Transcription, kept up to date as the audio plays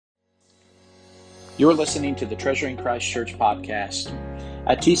You're listening to the Treasuring Christ Church podcast.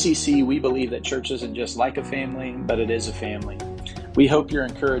 At TCC, we believe that church isn't just like a family, but it is a family. We hope you're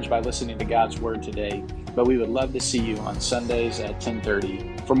encouraged by listening to God's Word today, but we would love to see you on Sundays at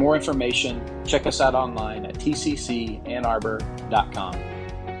 10:30. For more information, check us out online at tccannarbor.com.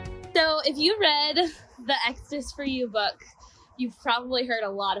 So if you read the Exodus for You book, you've probably heard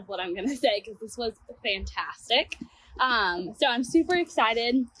a lot of what I'm going to say because this was fantastic. So I'm super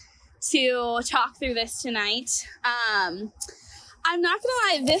excited to talk through this tonight. I'm not gonna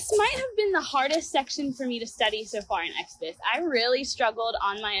lie, this might have been the hardest section for me to study so far in Exodus. I really struggled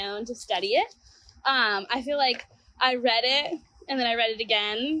on my own to study it. I feel like I read it, and then I read it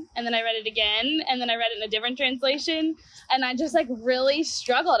again, and then I read it again, and then I read it in a different translation, and I just really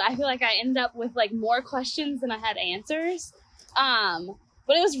struggled. I feel like I ended up with more questions than I had answers.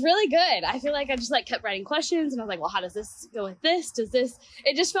 But it was really good. I feel like I just kept writing questions, and I was like, well, how does this go with this?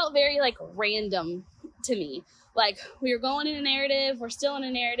 It just felt very random to me. We were going in a narrative, we're still in a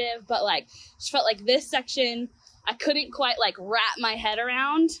narrative, but just felt like this section, I couldn't quite wrap my head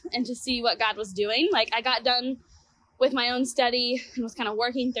around and to see what God was doing. I got done with my own study and was kind of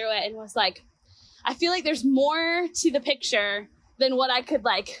working through it and was I feel like there's more to the picture than what I could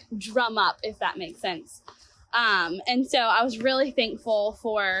drum up, if that makes sense. And so I was really thankful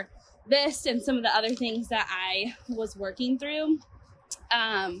for this and some of the other things that I was working through.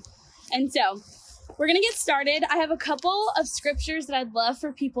 And so we're going to get started. I have a couple of scriptures that I'd love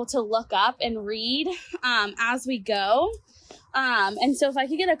for people to look up and read as we go. And so if I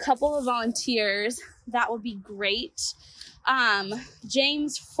could get a couple of volunteers, that would be great.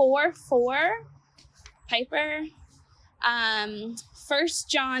 James 4:4, Piper. 1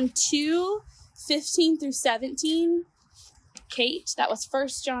 John 2:15 through 17. Kate, that was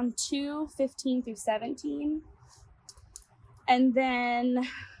 1 John 2:15 through 17. And then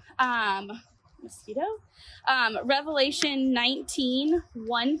Revelation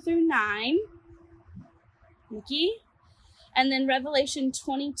 19:1 through 9. Nikki. And then Revelation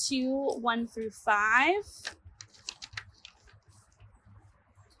 22:1 through 5.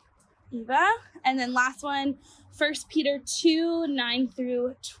 Eva. And then last one, 1 Peter 2:9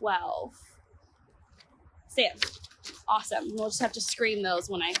 through 12. Sam. Awesome. We'll just have to scream those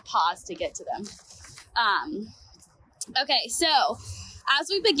when I pause to get to them. Okay, so as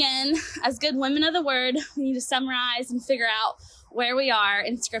we begin, as good women of the word, we need to summarize and figure out where we are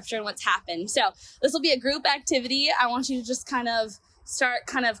in scripture and what's happened. So this will be a group activity. I want you to just start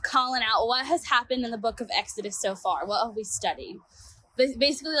calling out what has happened in the book of Exodus so far. What have we studied?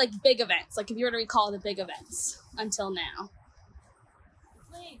 Basically big events, if you were to recall the big events until now.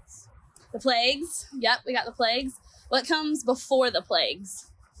 The plagues. Yep, we got the plagues. What comes before the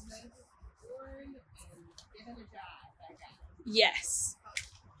plagues? Yes.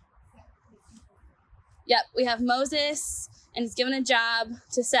 Yep, we have Moses, and he's given a job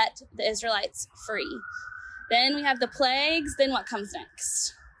to set the Israelites free. Then we have the plagues. Then what comes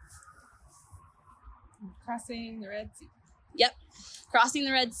next? Crossing the Red Sea. Yep, crossing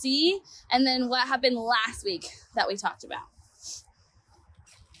the Red Sea. And then what happened last week that we talked about?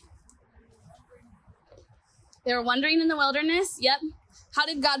 They were wandering in the wilderness. Yep. How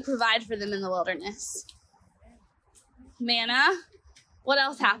did God provide for them in the wilderness? Manna. What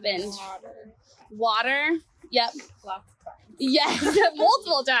else happened? Water. Yep. Lots of times. Yes,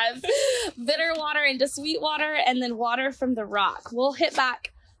 multiple times. Bitter water into sweet water, and then water from the rock. We'll hit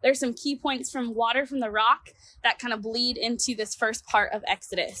back. There's some key points from water from the rock that kind of bleed into this first part of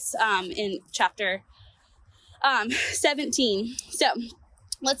Exodus in chapter 17. So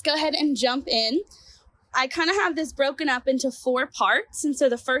let's go ahead and jump in. I kind of have this broken up into 4 parts. And so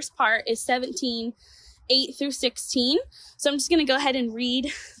the first part is 17:8 through 16. So I'm just going to go ahead and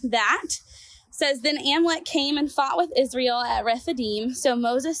read that. It says, Then Amalek came and fought with Israel at Rephidim. So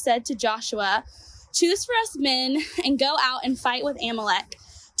Moses said to Joshua, Choose for us men and go out and fight with Amalek.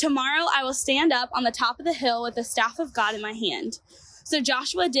 Tomorrow I will stand up on the top of the hill with the staff of God in my hand. So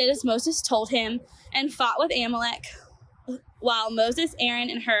Joshua did as Moses told him and fought with Amalek, while Moses, Aaron,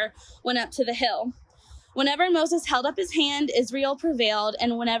 and Hur went up to the hill. Whenever Moses held up his hand, Israel prevailed,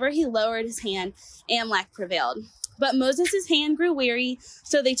 and whenever he lowered his hand, Amalek prevailed. But Moses' hand grew weary,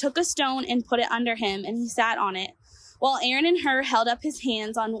 so they took a stone and put it under him, and he sat on it, while Aaron and Hur held up his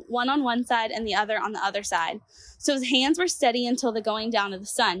hands on one side and the other on the other side. So his hands were steady until the going down of the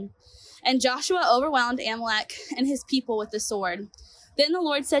sun. And Joshua overwhelmed Amalek and his people with the sword. Then the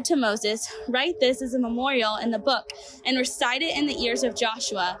Lord said to Moses, write this as a memorial in the book and recite it in the ears of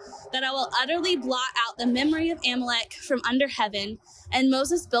Joshua, that I will utterly blot out the memory of Amalek from under heaven. And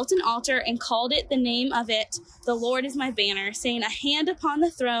Moses built an altar and called it the name of it, the Lord is my banner, saying, a hand upon the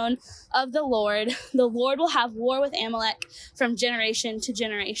throne of the Lord will have war with Amalek from generation to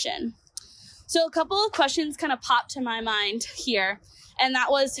generation. So a couple of questions kind of popped to my mind here, and that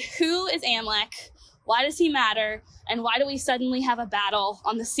was, who is Amalek? Why does he matter? And why do we suddenly have a battle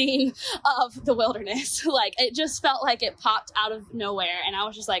on the scene of the wilderness? Like, it just felt like it popped out of nowhere. And I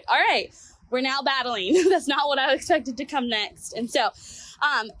was just like, all right, we're now battling. That's not what I expected to come next. And so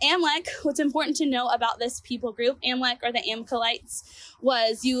Amalek, what's important to know about this people group, Amalek or the Amalekites,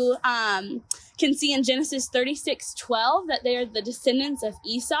 was you can see in Genesis 36:12 that they are the descendants of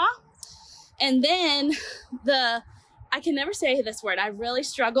Esau. And then I can never say this word. I really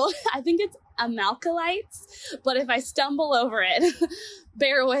struggled. I think it's Amalekites, but if I stumble over it,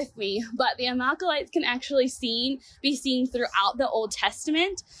 bear with me. But the Amalekites can actually be seen throughout the Old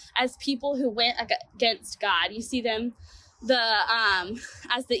Testament as people who went against God. You see them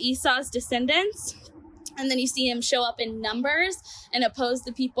as the Esau's descendants, and then you see him show up in Numbers and oppose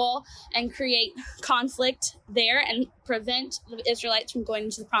the people and create conflict there and prevent the Israelites from going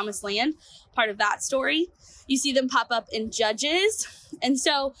into the promised land. Part of that story. You see them pop up in Judges. And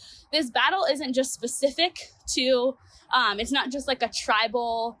so this battle isn't just specific to, it's not just like a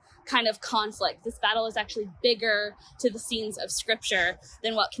tribal kind of conflict. This battle is actually bigger to the scenes of scripture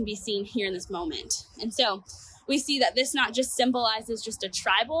than what can be seen here in this moment. And so we see that this not just symbolizes just a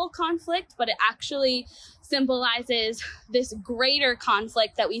tribal conflict, but it actually symbolizes this greater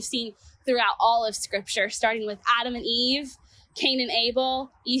conflict that we've seen throughout all of scripture, starting with Adam and Eve, Cain and Abel,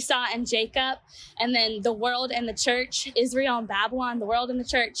 Esau and Jacob, and then the world and the church, Israel and Babylon, the world and the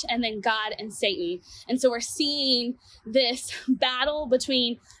church, and then God and Satan. And so we're seeing this battle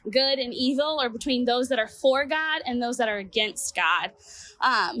between good and evil, or between those that are for God and those that are against God.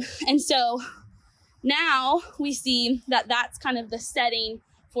 And so now we see that that's kind of the setting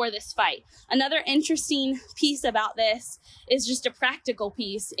for this fight. Another interesting piece about this is just a practical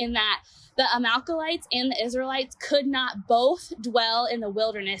piece, in that the Amalekites and the Israelites could not both dwell in the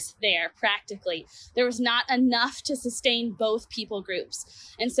wilderness there practically. There was not enough to sustain both people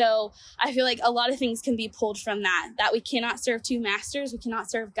groups. And so I feel like a lot of things can be pulled from that we cannot serve two masters. We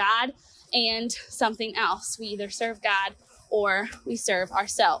cannot serve God and something else. We either serve God or we serve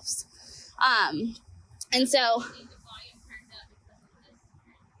ourselves. And so,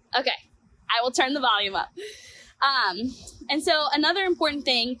 okay, I will turn the volume up. And so another important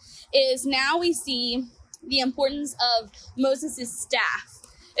thing is, now we see the importance of Moses' staff.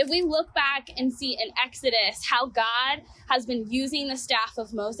 If we look back and see in Exodus how God has been using the staff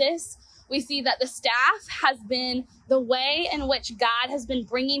of Moses, we see that the staff has been the way in which God has been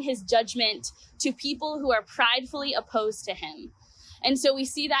bringing his judgment to people who are pridefully opposed to him. And so we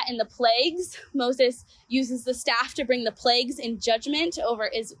see that in the plagues. Moses uses the staff to bring the plagues in judgment over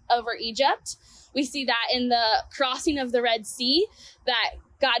Egypt. We see that in the crossing of the Red Sea, that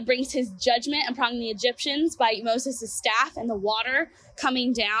God brings his judgment upon the Egyptians by Moses' staff and the water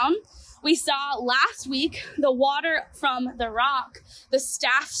coming down. We saw last week the water from the rock. The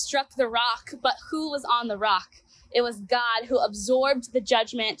staff struck the rock, but who was on the rock? It was God, who absorbed the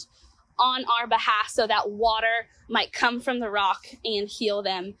judgment on our behalf so that water might come from the rock and heal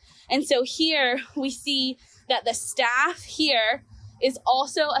them. And so here we see that the staff here is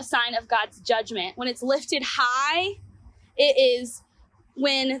also a sign of God's judgment. When it's lifted high, it is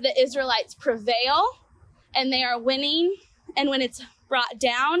when the Israelites prevail and they are winning. And when it's brought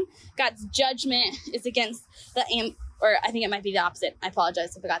down, God's judgment is against or I think it might be the opposite. I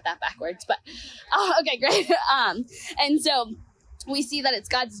apologize if I got that backwards, but okay, great. And so we see that it's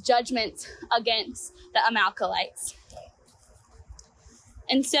God's judgment against the Amalekites.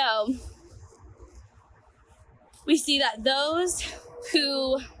 And so we see that those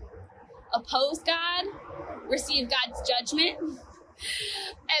who oppose God receive God's judgment,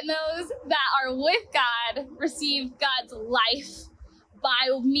 and those that are with God receive God's life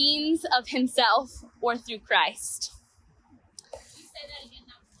by means of himself or through Christ. Say that again.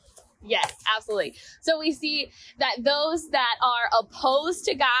 Yes, absolutely. So we see that those that are opposed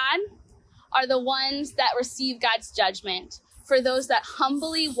to God are the ones that receive God's judgment. For those that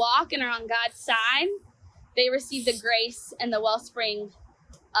humbly walk and are on God's side, they receive the grace and the wellspring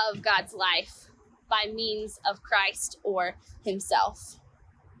of God's life by means of Christ or himself.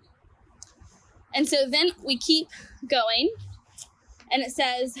 And so then we keep going, and it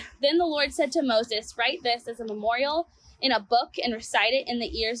says, then the Lord said to Moses, write this as a memorial in a book and recite it in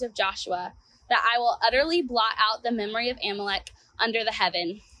the ears of Joshua, that I will utterly blot out the memory of Amalek under the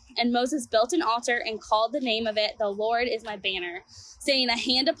heaven. And Moses built an altar and called the name of it, "The Lord is my banner," saying, "A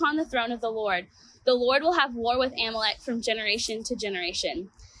hand upon the throne of the Lord. The Lord will have war with Amalek from generation to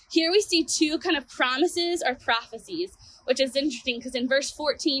generation." Here we see two kind of promises or prophecies, which is interesting because in verse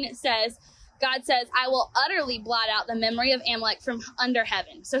 14 it says, God says, "I will utterly blot out the memory of Amalek from under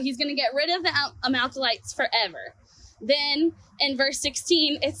heaven." So he's going to get rid of the Amalekites forever. Then in verse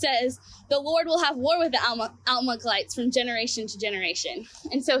 16, it says, the Lord will have war with the Amalekites from generation to generation.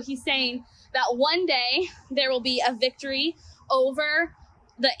 And so he's saying that one day there will be a victory over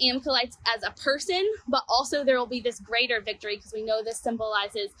the Amalekites as a person, but also there will be this greater victory because we know this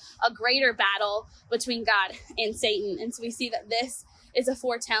symbolizes a greater battle between God and Satan. And so we see that this is a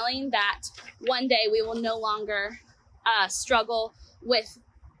foretelling that one day we will no longer struggle with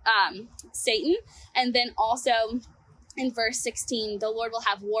Satan. And then also in verse 16, the Lord will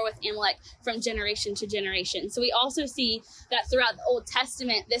have war with Amalek from generation to generation. So we also see that throughout the Old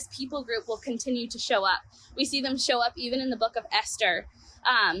Testament, this people group will continue to show up. We see them show up even in the book of Esther.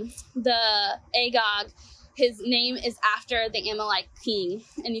 The Agag, his name is after the Amalek king,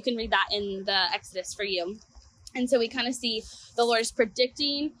 and you can read that in the Exodus for you. And so we kind of see the Lord is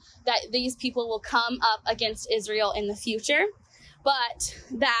predicting that these people will come up against Israel in the future, but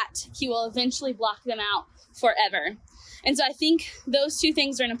that he will eventually block them out forever. And so I think those two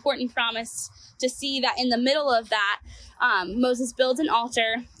things are an important promise to see that in the middle of that, Moses builds an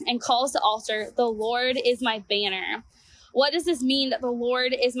altar and calls the altar, "The Lord is my banner." What does this mean that the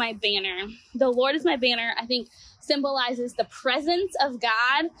Lord is my banner? The Lord is my banner, I think, symbolizes the presence of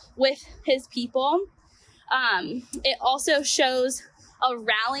God with his people. It also shows a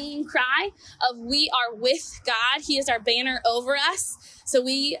rallying cry of we are with God. He is our banner over us. So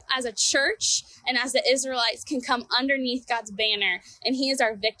we as a church and as the Israelites can come underneath God's banner, and he is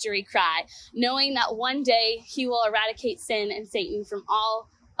our victory cry, knowing that one day he will eradicate sin and Satan from all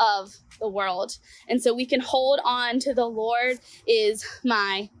of the world. And so we can hold on to the Lord is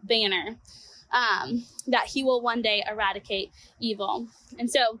my banner, that he will one day eradicate evil. And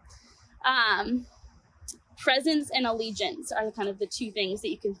so presence and allegiance are kind of the two things that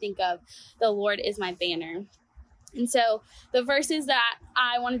you can think of. The Lord is my banner. And so the verses that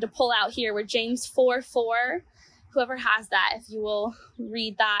I wanted to pull out here were James 4:4. Whoever has that, if you will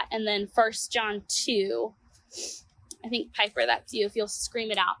read that. And then 1 John 2. I think Piper, that's you. If you'll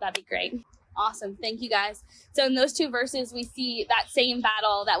scream it out, that'd be great. Awesome. Thank you, guys. So in those two verses, we see that same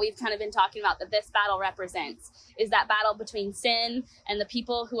battle that we've kind of been talking about, that this battle represents, is that battle between sin and the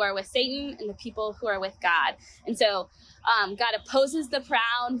people who are with Satan and the people who are with God. And so God opposes the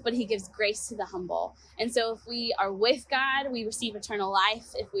proud, but he gives grace to the humble. And so if we are with God, we receive eternal life.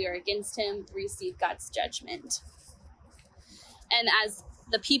 If we are against him, we receive God's judgment. And as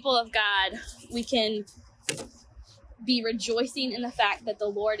the people of God, we can be rejoicing in the fact that the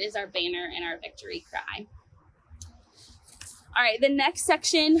Lord is our banner and our victory cry. All right, the next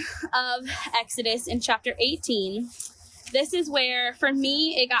section of Exodus in chapter 18, this is where, for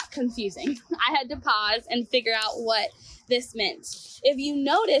me, it got confusing. I had to pause and figure out what this meant. If you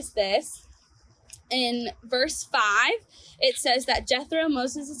notice this, in verse 5, it says that Jethro,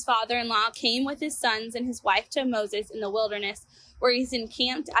 Moses' father-in-law, came with his sons and his wife to Moses in the wilderness, where he's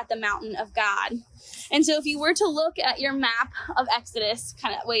encamped at the mountain of God. And so if you were to look at your map of Exodus,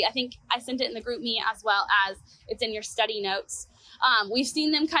 I think I sent it in the group me as well as it's in your study notes. We've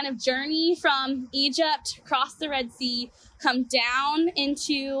seen them kind of journey from Egypt, cross the Red Sea, come down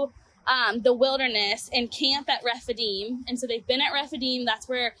into the wilderness and camp at Rephidim. And so they've been at Rephidim. That's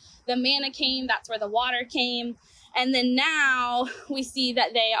where the manna came. That's where the water came. And then now we see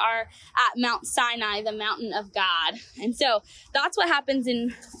that they are at Mount Sinai, the mountain of God. And so that's what happens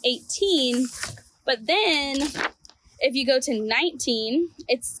in 18. But then if you go to 19,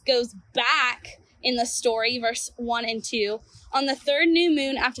 it goes back in the story, verse 1 and 2. On the third new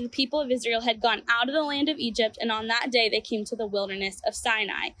moon after the people of Israel had gone out of the land of Egypt, and on that day they came to the wilderness of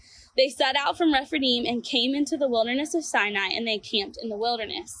Sinai. They set out from Rephidim and came into the wilderness of Sinai, and they camped in the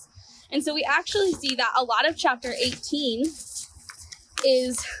wilderness. And so we actually see that a lot of chapter 18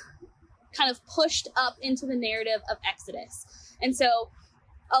 is kind of pushed up into the narrative of Exodus. And so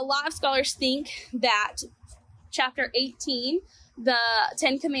a lot of scholars think that chapter 18, the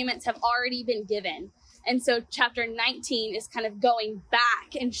 10 Commandments have already been given. And so chapter 19 is kind of going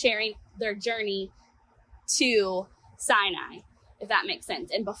back and sharing their journey to Sinai, if that makes sense,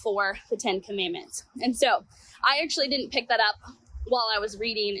 and before the 10 Commandments. And so I actually didn't pick that up while I was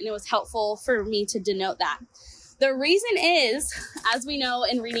reading, and it was helpful for me to denote that. The reason is, as we know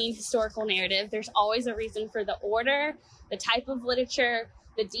in reading historical narrative, there's always a reason for the order, the type of literature,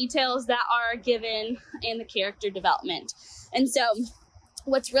 the details that are given, and the character development. And so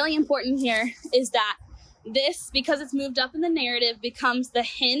what's really important here is that this, because it's moved up in the narrative, becomes the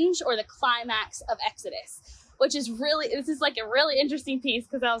hinge or the climax of Exodus, which is this is like a really interesting piece,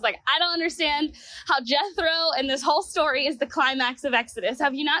 because I was like, I don't understand how Jethro and this whole story is the climax of Exodus.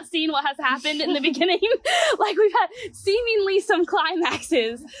 Have you not seen what has happened in the beginning? Like, we've had seemingly some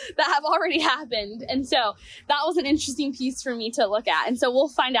climaxes that have already happened. And so that was an interesting piece for me to look at. And so we'll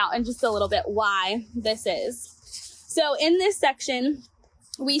find out in just a little bit why this is. So in this section,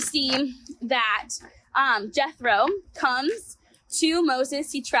 we see that Jethro comes to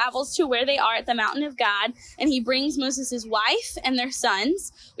Moses. He travels to where they are at the mountain of God, and he brings Moses' wife and their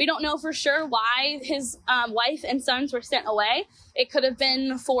sons. We don't know for sure why his wife and sons were sent away. It could have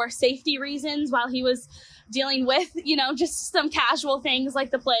been for safety reasons while he was dealing with, just some casual things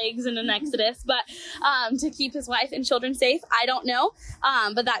like the plagues and an Exodus, but to keep his wife and children safe. I don't know,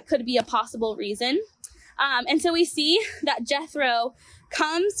 but that could be a possible reason. And so we see that Jethro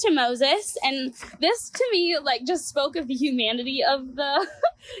comes to Moses, and this to me just spoke of the humanity of the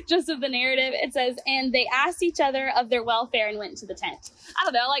of the narrative. It says, and they asked each other of their welfare and went to the tent. I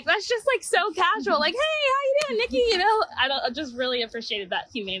don't know, that's just so casual, hey, how you doing, Nikki? I just really appreciated that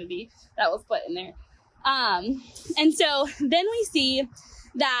humanity that was put in there. And so then we see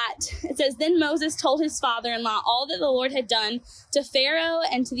that it says, then Moses told his father-in-law all that the Lord had done to Pharaoh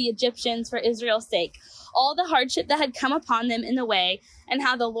and to the Egyptians for Israel's sake, all the hardship that had come upon them in the way, and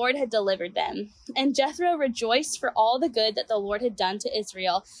how the Lord had delivered them. And Jethro rejoiced for all the good that the Lord had done to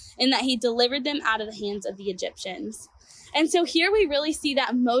Israel, and that he delivered them out of the hands of the Egyptians. And so here we really see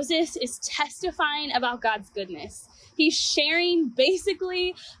that Moses is testifying about God's goodness. He's sharing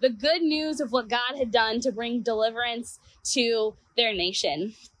basically the good news of what God had done to bring deliverance to their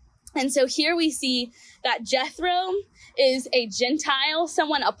nation. And so here we see that Jethro is a Gentile,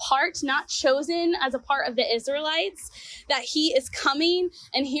 someone apart, not chosen as a part of the Israelites, that he is coming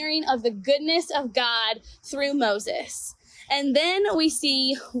and hearing of the goodness of God through Moses. And then we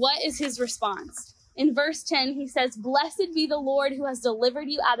see what is his response. In verse 10, he says, blessed be the Lord who has delivered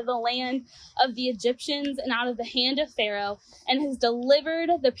you out of the land of the Egyptians and out of the hand of Pharaoh, and has delivered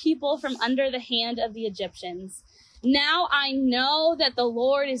the people from under the hand of the Egyptians. Now I know that the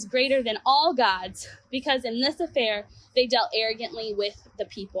Lord is greater than all gods, because in this affair they dealt arrogantly with the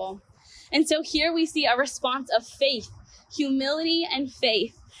people. And so here we see a response of faith, humility and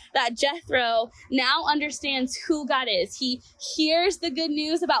faith, that Jethro now understands who God is. He hears the good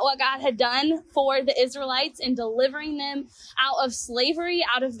news about what God had done for the Israelites in delivering them out of slavery,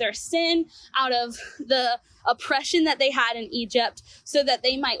 out of their sin, out of the oppression that they had in Egypt, so that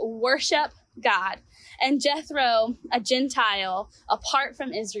they might worship God. And Jethro, a Gentile, apart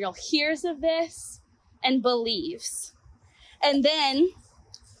from Israel, hears of this and believes. And then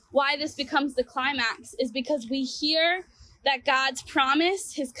why this becomes the climax is because we hear that God's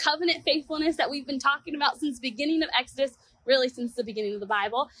promise, his covenant faithfulness that we've been talking about since the beginning of Exodus, really since the beginning of the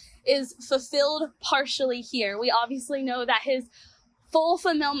Bible, is fulfilled partially here. We obviously know that his full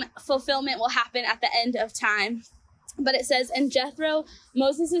fulfillment will happen at the end of time. But it says, and Jethro,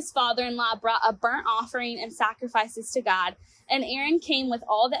 Moses' father-in-law, brought a burnt offering and sacrifices to God. And Aaron came with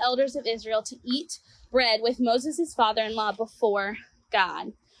all the elders of Israel to eat bread with Moses' father-in-law before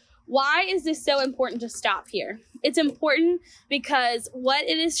God. Why is this so important to stop here? It's important because what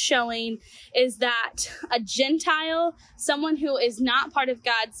it is showing is that a Gentile, someone who is not part of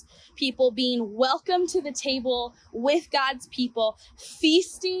God's people, being welcomed to the table with God's people,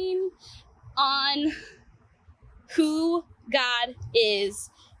 feasting on who God is,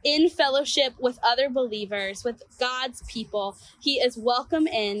 in fellowship with other believers, with God's people. He is welcome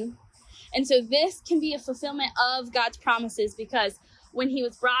in. And so this can be a fulfillment of God's promises, because when he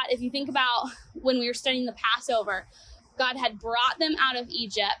was brought, if you think about when we were studying the Passover, God had brought them out of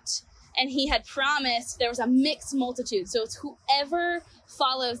Egypt, and he had promised there was a mixed multitude. So it's whoever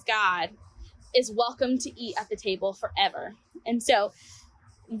follows God is welcome to eat at the table forever. And so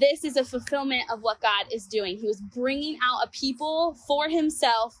this is a fulfillment of what God is doing. He was bringing out a people for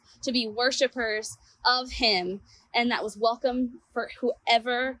himself to be worshipers of him, and that was welcome for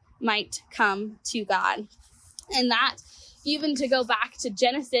whoever might come to God. And that, even to go back to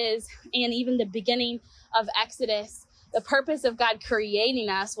Genesis and even the beginning of Exodus, the purpose of God creating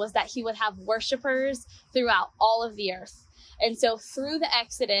us was that he would have worshipers throughout all of the earth. And so through the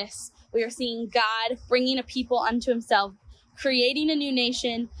Exodus, we are seeing God bringing a people unto himself, creating a new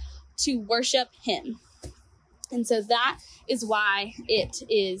nation to worship him. And so that is why it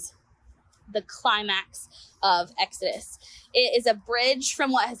is the climax of Exodus. It is a bridge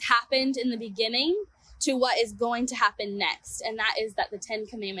from what has happened in the beginning to what is going to happen next. And that is that the 10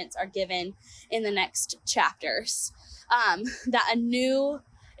 Commandments are given in the next chapters.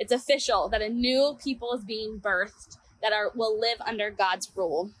 It's official that a new people is being birthed that will live under God's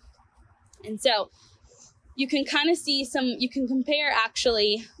rule. And so you can kind of see you can compare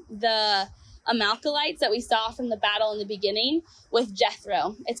actually the Amalekites that we saw from the battle in the beginning with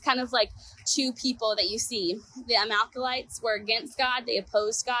Jethro. It's kind of like two people that you see. The Amalekites were against God. They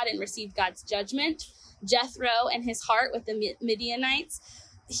opposed God and received God's judgment. Jethro and his heart with the Midianites,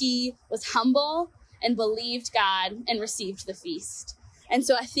 he was humble and believed God and received the feast. And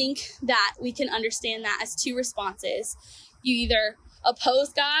so I think that we can understand that as two responses. You either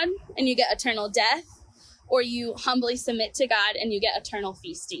oppose God and you get eternal death, or you humbly submit to God and you get eternal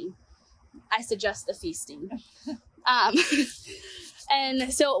feasting. I suggest the feasting.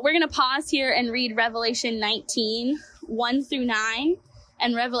 And so we're going to pause here and read Revelation 19, 1 through 9,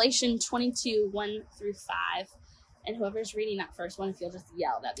 and Revelation 22, 1 through 5. And whoever's reading that first one, if you'll just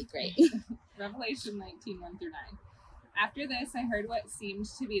yell, that'd be great. Revelation 19, 1 through 9. After this, I heard what seemed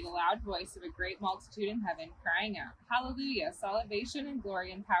to be the loud voice of a great multitude in heaven, crying out, Hallelujah! Salvation and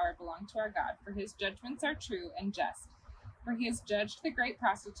glory and power belong to our God, for his judgments are true and just. For he has judged the great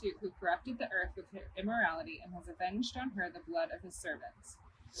prostitute who corrupted the earth with her immorality, and has avenged on her the blood of his servants.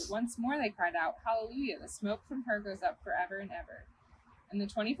 Once more they cried out, Hallelujah! The smoke from her goes up forever and ever. And the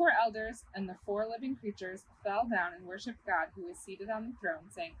 24 elders and the 4 living creatures fell down and worshipped God, who is seated on the throne,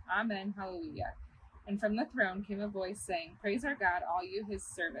 saying, Amen, Hallelujah. And from the throne came a voice saying, Praise our God, all you his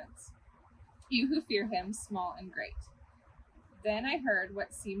servants, you who fear him, small and great. Then I heard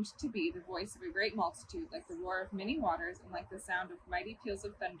what seemed to be the voice of a great multitude, like the roar of many waters, and like the sound of mighty peals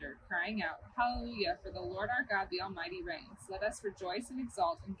of thunder, crying out, Hallelujah, for the Lord our God, the Almighty, reigns. Let us rejoice and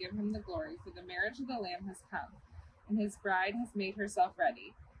exult and give him the glory, for the marriage of the Lamb has come, and his bride has made herself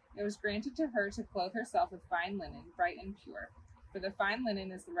ready. It was granted to her to clothe herself with fine linen, bright and pure, for the fine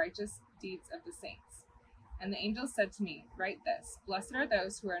linen is the righteous deeds of the saints. And the angel said to me, Write this, Blessed are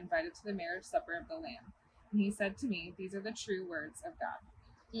those who are invited to the marriage supper of the Lamb. And he said to me, These are the true words of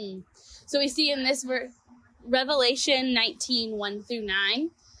God. So we see in this Revelation 19, 1 through 9,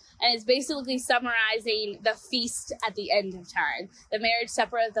 and it's basically summarizing the feast at the end of time, the marriage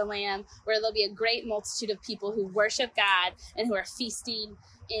supper of the Lamb, where there'll be a great multitude of people who worship God and who are feasting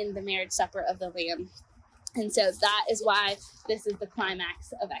in the marriage supper of the Lamb. And so that is why this is the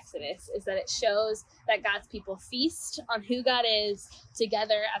climax of Exodus, is that it shows that God's people feast on who God is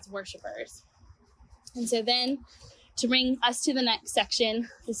together as worshipers. And so then to bring us to the next section,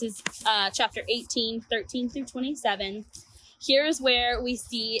 this is chapter 18, 13 through 27. Here's where we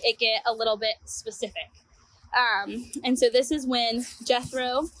see it get a little bit specific. And so this is when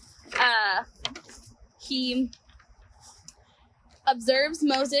Jethro, he observes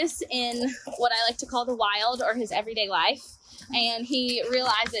Moses in what I like to call the wild, or his everyday life. And he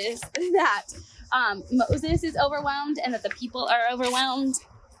realizes that Moses is overwhelmed and that the people are overwhelmed.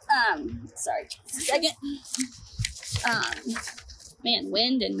 Sorry, just a second.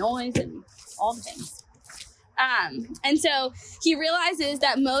 Wind and noise and all the things. And so he realizes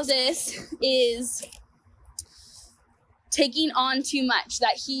that Moses is taking on too much,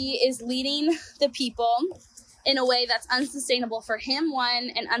 that he is leading the people in a way that's unsustainable for him,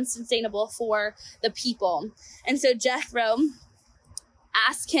 one, and unsustainable for the people. And so Jethro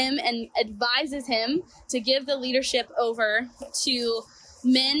asks him and advises him to give the leadership over to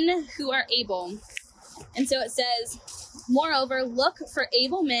men who are able. And so it says, Moreover, look for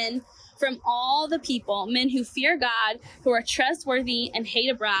able men from all the people, men who fear God, who are trustworthy and hate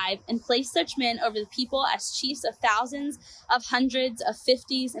a bribe, and place such men over the people as chiefs of thousands, of hundreds, of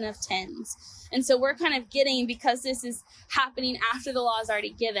fifties, and of tens. And so we're kind of getting, because this is happening after the law is already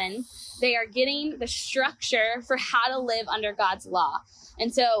given, they are getting the structure for how to live under God's law.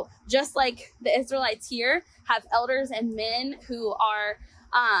 And so just like the Israelites here have elders and men who are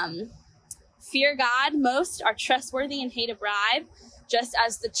fear God most, are trustworthy and hate a bribe, just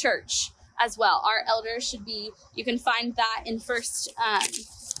as the church as well. Our elders should be, you can find that in 1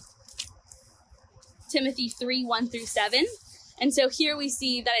 Timothy 3, 1 through 7. And so here we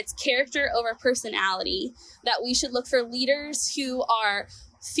see that it's character over personality, that we should look for leaders who are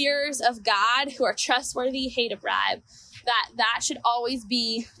fearers of God, who are trustworthy, hate a bribe. That should always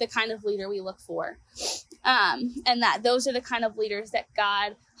be the kind of leader we look for. And that those are the kind of leaders that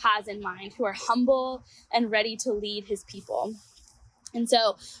God has in mind, who are humble and ready to lead his people. And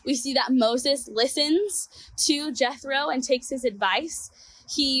so we see that Moses listens to Jethro and takes his advice.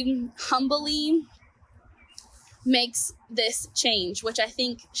 He humbly makes this change, which I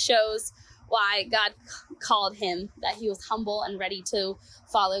think shows why God called him, that he was humble and ready to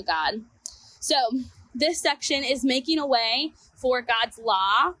follow God. So this section is making a way for God's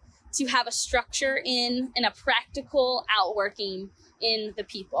law to have a structure and a practical outworking in the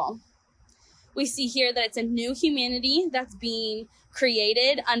people. We see here that it's a new humanity that's being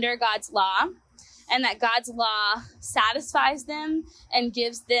created under God's law, and that God's law satisfies them and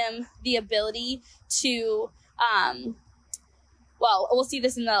gives them the ability to, we'll see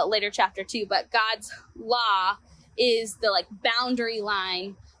this in the later chapter too, but God's law is the boundary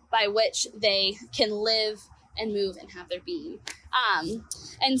line by which they can live and move and have their being.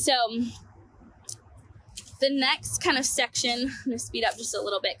 And so the next kind of section, I'm going to speed up just a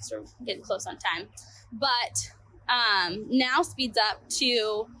little bit because we're getting close on time, but now speeds up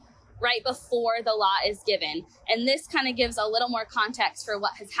to right before the law is given. And this kind of gives a little more context for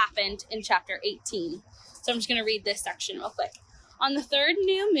what has happened in chapter 18. So I'm just going to read this section real quick. On the third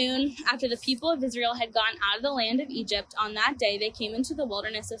new moon, after the people of Israel had gone out of the land of Egypt, on that day they came into the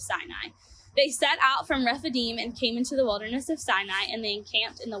wilderness of Sinai. They set out from Rephidim and came into the wilderness of Sinai, and they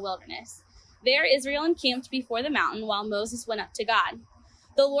encamped in the wilderness. There Israel encamped before the mountain while Moses went up to God.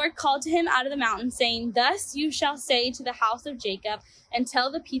 The Lord called to him out of the mountain, saying, "Thus you shall say to the house of Jacob and tell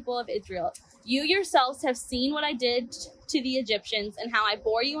the people of Israel, you yourselves have seen what I did to the Egyptians and how I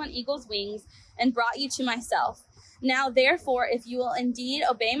bore you on eagle's wings and brought you to myself. Now, therefore, if you will indeed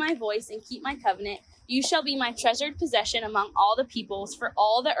obey my voice and keep my covenant, you shall be my treasured possession among all the peoples, for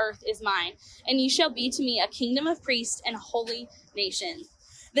all the earth is mine, and you shall be to me a kingdom of priests and a holy nation."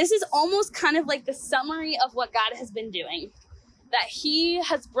 This is almost kind of like the summary of what God has been doing. That he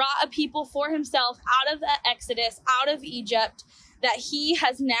has brought a people for himself out of the Exodus, out of Egypt, that he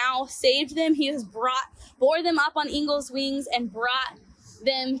has now saved them. He has bore them up on eagle's wings and brought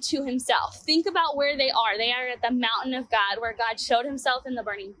them to himself. Think about where they are. They are at the mountain of God, where God showed himself in the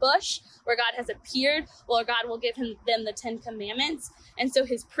burning bush, where God has appeared, where God will give them the 10 commandments. And so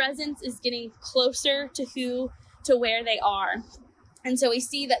his presence is getting closer to where they are. And so we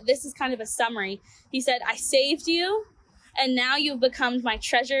see that this is kind of a summary. He said, I saved you, and now you've become my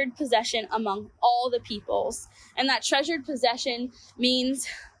treasured possession among all the peoples. And that treasured possession means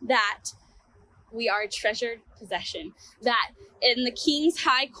that we are a treasured possession. That in the king's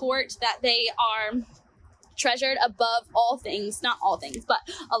high court, that they are treasured above all things, not all things, but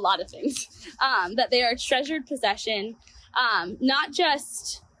a lot of things. That they are a treasured possession, not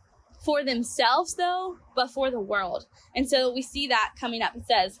just for themselves though, but for the world. And so we see that coming up. It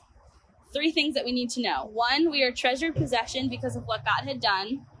says 3 things that we need to know. 1, we are a treasured possession because of what God had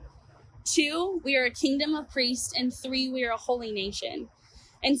done. 2, we are a kingdom of priests. And 3, we are a holy nation.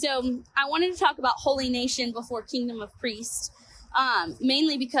 And so I wanted to talk about holy nation before kingdom of priests,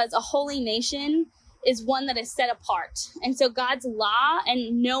 mainly because a holy nation is one that is set apart. And so God's law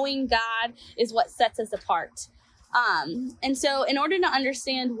and knowing God is what sets us apart. And so in order to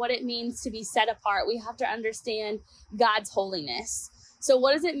understand what it means to be set apart, we have to understand God's holiness. So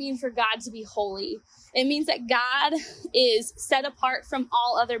what does it mean for God to be holy? It means that God is set apart from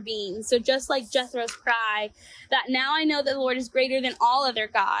all other beings. So just like Jethro's cry, that now I know that the Lord is greater than all other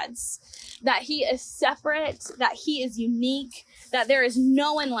gods, that he is separate, that he is unique, that there is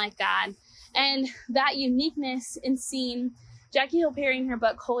no one like God. And that uniqueness in seeing, Jackie Hill Perry in her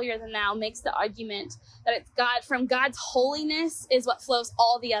book, Holier Than Thou, makes the argument that it's God, from God's holiness is what flows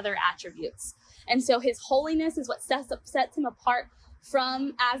all the other attributes. And so his holiness is what sets him apart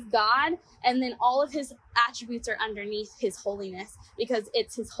from as God, and then all of his attributes are underneath his holiness, because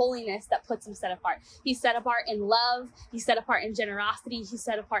it's his holiness that puts him set apart. He's set apart in love, he's set apart in generosity, he's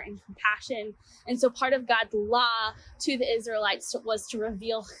set apart in compassion. And so part of God's law to the Israelites was to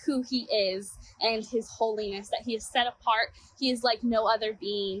reveal who he is and his holiness, that he is set apart, he is like no other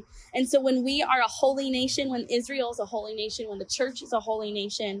being. And so when we are a holy nation, when Israel is a holy nation, when the church is a holy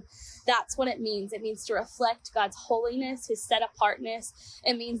nation, that's what it means. It means to reflect God's holiness, his set apartness.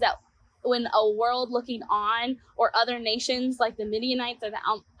 It means that when a world looking on, or other nations like the Midianites or the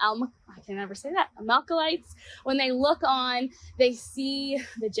Amalekites, when they look on, they see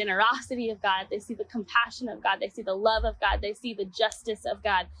the generosity of God, they see the compassion of God, they see the love of God, they see the justice of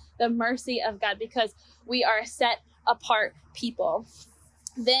God, the mercy of God, because we are a set apart people.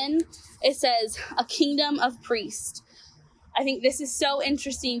 Then it says a kingdom of priests. I think this is so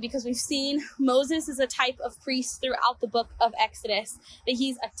interesting because we've seen Moses is a type of priest throughout the book of Exodus, that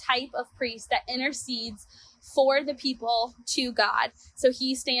he's a type of priest that intercedes for the people to God. So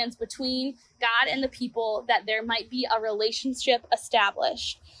he stands between God and the people, that there might be a relationship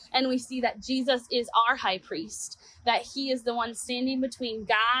established. And we see that Jesus is our high priest, that he is the one standing between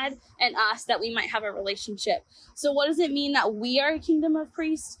God and us, that we might have a relationship. So what does it mean that we are a kingdom of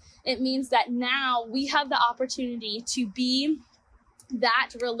priests? It means that now we have the opportunity to be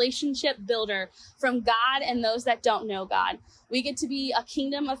that relationship builder from God and those that don't know God. We get to be a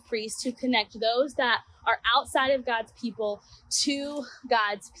kingdom of priests who connect those that are outside of God's people to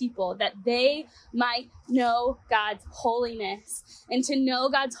God's people, that they might know God's holiness. And to know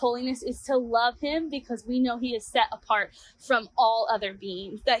God's holiness is to love him, because we know he is set apart from all other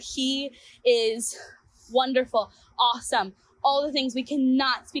beings, that he is wonderful, awesome, all the things. We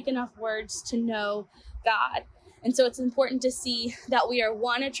cannot speak enough words to know God. And so it's important to see that we are,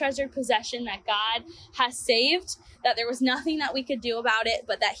 one, a treasured possession that God has saved, that there was nothing that we could do about it,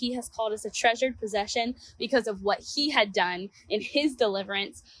 but that he has called us a treasured possession because of what he had done in his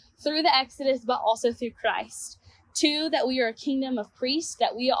deliverance through the Exodus, but also through Christ. Two, that we are a kingdom of priests,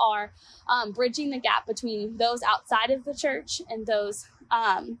 that we are bridging the gap between those outside of the church and those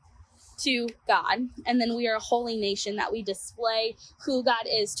to God. And then we are a holy nation, that we display who God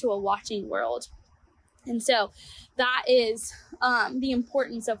is to a watching world. And so that is the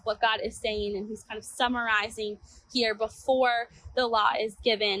importance of what God is saying. And he's kind of summarizing here before the law is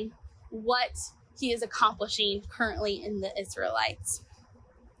given what he is accomplishing currently in the Israelites.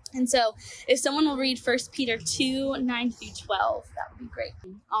 And so if someone will read 1 Peter 2, 9 through 12, that would be great.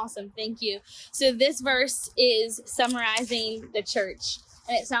 Awesome. Thank you. So this verse is summarizing the church.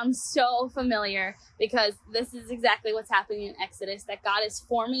 And it sounds so familiar, because this is exactly what's happening in Exodus, that God is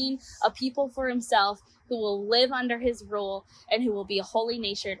forming a people for himself who will live under his rule and who will be a holy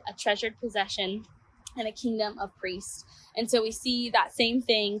nation, a treasured possession, and a kingdom of priests. And so we see that same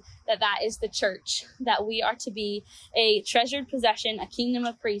thing, that is the church, that we are to be a treasured possession, a kingdom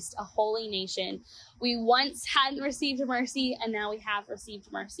of priests, a holy nation. We once hadn't received mercy, and now we have received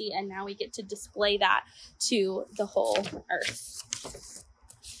mercy, and now we get to display that to the whole earth.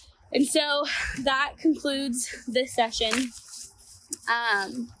 And so that concludes this session.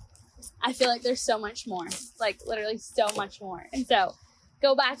 I feel like there's so much more, like literally so much more. And so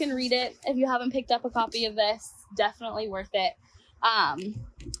go back and read it. If you haven't picked up a copy of this, definitely worth it.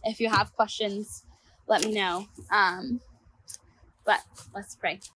 If you have questions, let me know. But let's pray.